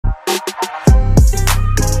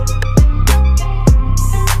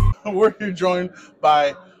We're here joined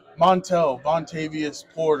by Vontavious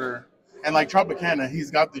Porter, and like Tropicana,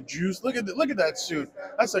 he's got the juice. Look at that suit.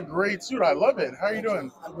 That's a great suit. I love it. How are you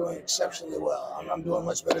doing? I'm doing exceptionally well. I'm doing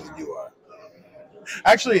much better than you are.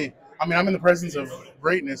 Actually, I mean, I'm in the presence of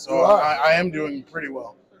greatness, so I am doing pretty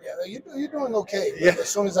well. Yeah, you're doing okay. Yeah. As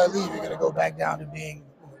soon as I leave, you're going to go back down to being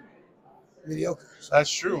mediocre. So.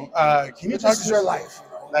 That's true. Can you talk This is your life. You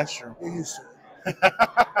know? That's true. You're used to it.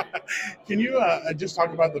 Can you just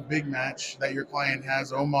talk about the big match that your client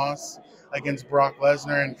has, Omos, against Brock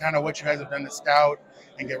Lesnar, and kind of what you guys have done to scout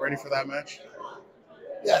and get ready for that match?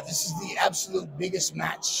 Yeah, this is the absolute biggest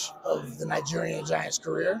match of the Nigerian Giant's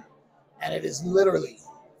career, and it is literally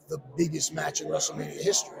the biggest match in WrestleMania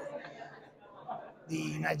history.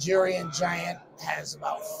 The Nigerian Giant has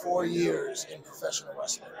about 4 years in professional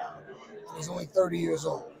wrestling now, and he's only 30 years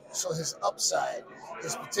old. So his upside,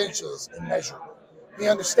 his potential is immeasurable. He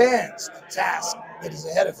understands the task that is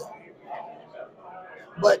ahead of him.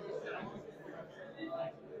 But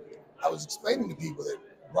I was explaining to people that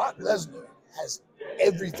Brock Lesnar has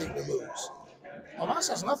everything to lose. Omos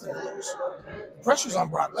has nothing to lose. The pressure's on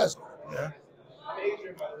Brock Lesnar. Yeah.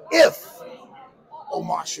 If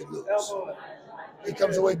Omos should lose, he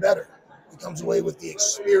comes away better. He comes away with the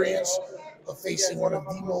experience of facing one of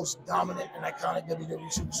the most dominant and iconic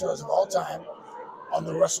WWE superstars of all time on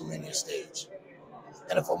the WrestleMania stage.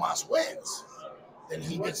 And if Omos wins, then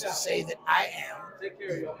he gets to say that I am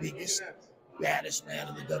the biggest, baddest man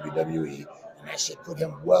in the WWE, and that should put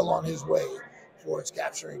him well on his way towards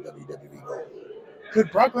capturing WWE gold.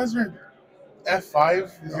 Could Brock Lesnar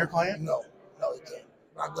F5 your client? No, he can't.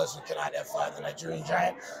 Brock Lesnar cannot F5 the Nigerian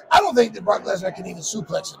Giant. I don't think that Brock Lesnar can even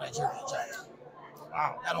suplex the Nigerian Giant.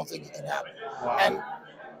 Wow. I don't think it can happen. Wow. And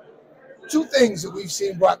two things that we've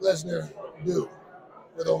seen Brock Lesnar do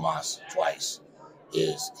with Omos twice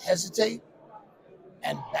is hesitate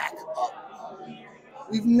and back up.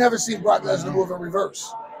 We've never seen Brock Lesnar move in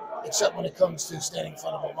reverse, except when it comes to standing in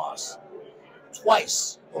front of Omos.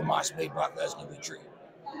 Twice, Omos made Brock Lesnar retreat.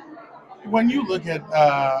 When you look at,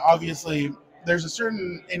 obviously, there's a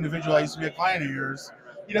certain individual that used to be a client of yours.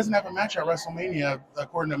 He doesn't have a match at WrestleMania,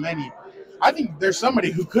 according to many. I think there's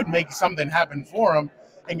somebody who could make something happen for him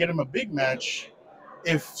and get him a big match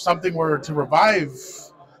if something were to revive.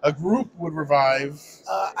 A group would revive.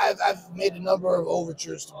 I've made a number of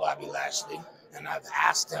overtures to Bobby Lashley, and I've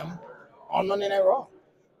asked him on Monday Night Raw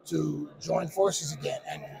to join forces again.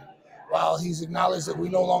 And while he's acknowledged that we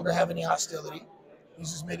no longer have any hostility,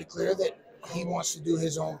 he's just made it clear that he wants to do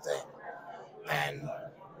his own thing. And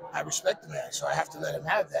I respect the man, so I have to let him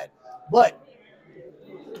have that. But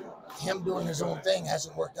him doing his own thing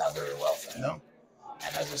hasn't worked out very well for him. No.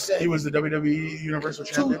 And as I said, he was the WWE Universal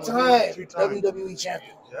Champion. Two-time WWE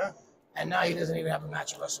champion. Yeah. And now he doesn't even have a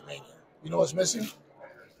match at WrestleMania. You know what's missing?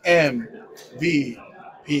 MVP.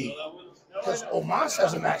 Because Omos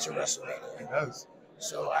has a match at WrestleMania. He does.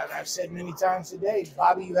 So I've said many times today,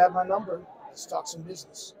 Bobby, you have my number. Let's talk some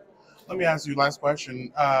business. Let me ask you last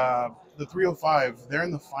question. The 305, they're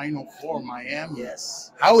in the Final Four, Miami.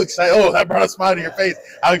 Yes. How excited? Oh, that brought a smile to your face.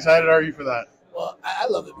 How excited are you for that? Well, I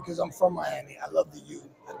love it because I'm from Miami. I love the U.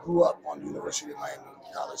 I grew up on the University of Miami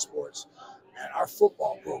college sports. And our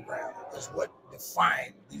football program is what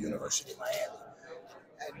defined the University of Miami.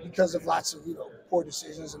 And because of lots of, poor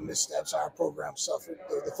decisions and missteps, our program suffered,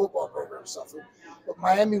 the football program suffered. But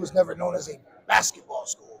Miami was never known as a basketball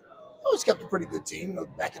school. Always kept a pretty good team.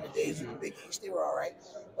 Back in the days with the Big East, they were all right.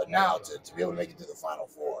 But now to be able to make it to the Final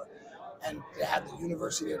Four and to have the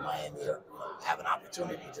University of Miami have an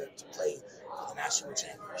opportunity to play for the national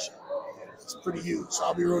championship, it's pretty huge. So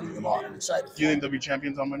I'll be rooting them on. I'm excited. Do you think they'll be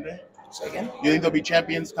champions on Monday? Say again? Do you think they'll be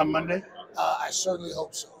champions come Monday? I certainly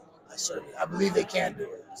hope so. I believe they can do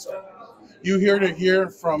it. So you here to hear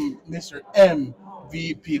from Mr.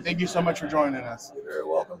 MVP. Thank you so much for joining us. You're very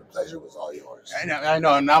welcome. The pleasure was all yours. I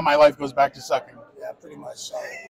know. Now my life goes back to sucking. Yeah, pretty much. So.